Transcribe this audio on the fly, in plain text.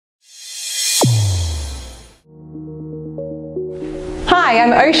Hi,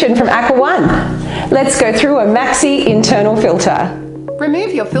 I'm Ocean from Aqua One. Let's go through a Maxi internal filter.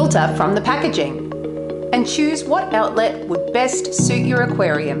 Remove your filter from the packaging and choose what outlet would best suit your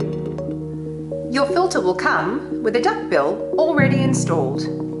aquarium. Your filter will come with a duck bill already installed.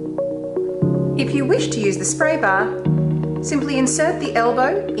 If you wish to use the spray bar, simply insert the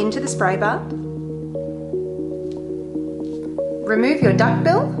elbow into the spray bar, remove your duck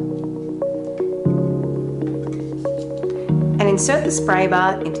bill and insert the spray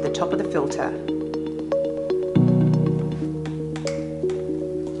bar into the top of the filter.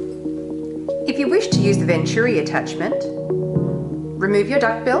 If you wish to use the venturi attachment, remove your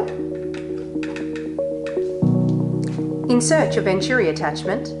duck bill, insert your venturi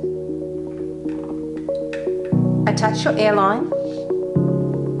attachment, attach your airline,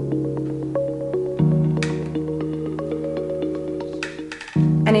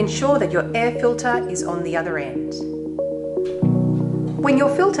 and ensure that your air filter is on the other end. When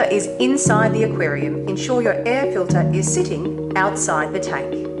your filter is inside the aquarium, ensure your air filter is sitting outside the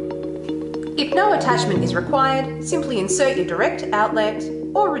tank. If no attachment is required, simply insert your direct outlet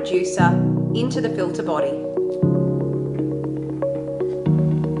or reducer into the filter body.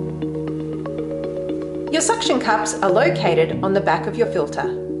 Your suction cups are located on the back of your filter.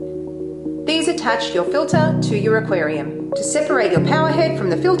 These attach your filter to your aquarium. To separate your power head from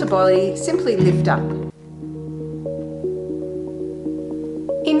the filter body, simply lift up.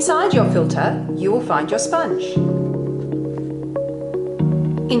 Inside your filter, you will find your sponge.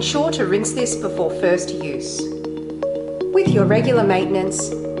 Ensure to rinse this before first use. With your regular maintenance,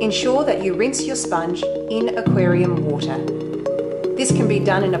 ensure that you rinse your sponge in aquarium water. This can be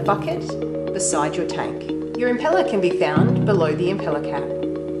done in a bucket beside your tank. Your impeller can be found below the impeller cap.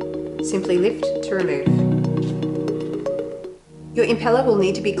 Simply lift to remove. Your impeller will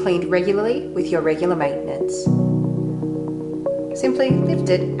need to be cleaned regularly with your regular maintenance. Simply lift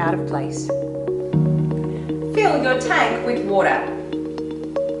it out of place. Fill your tank with water.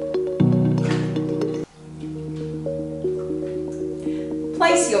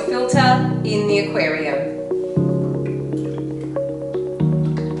 Place your filter in the aquarium.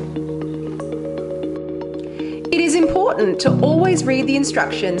 It is important to always read the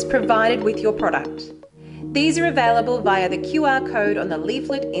instructions provided with your product. These are available via the QR code on the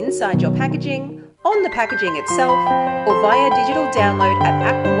leaflet inside your packaging, on the packaging itself, or via digital download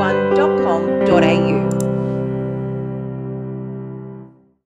at aquaone.com.au.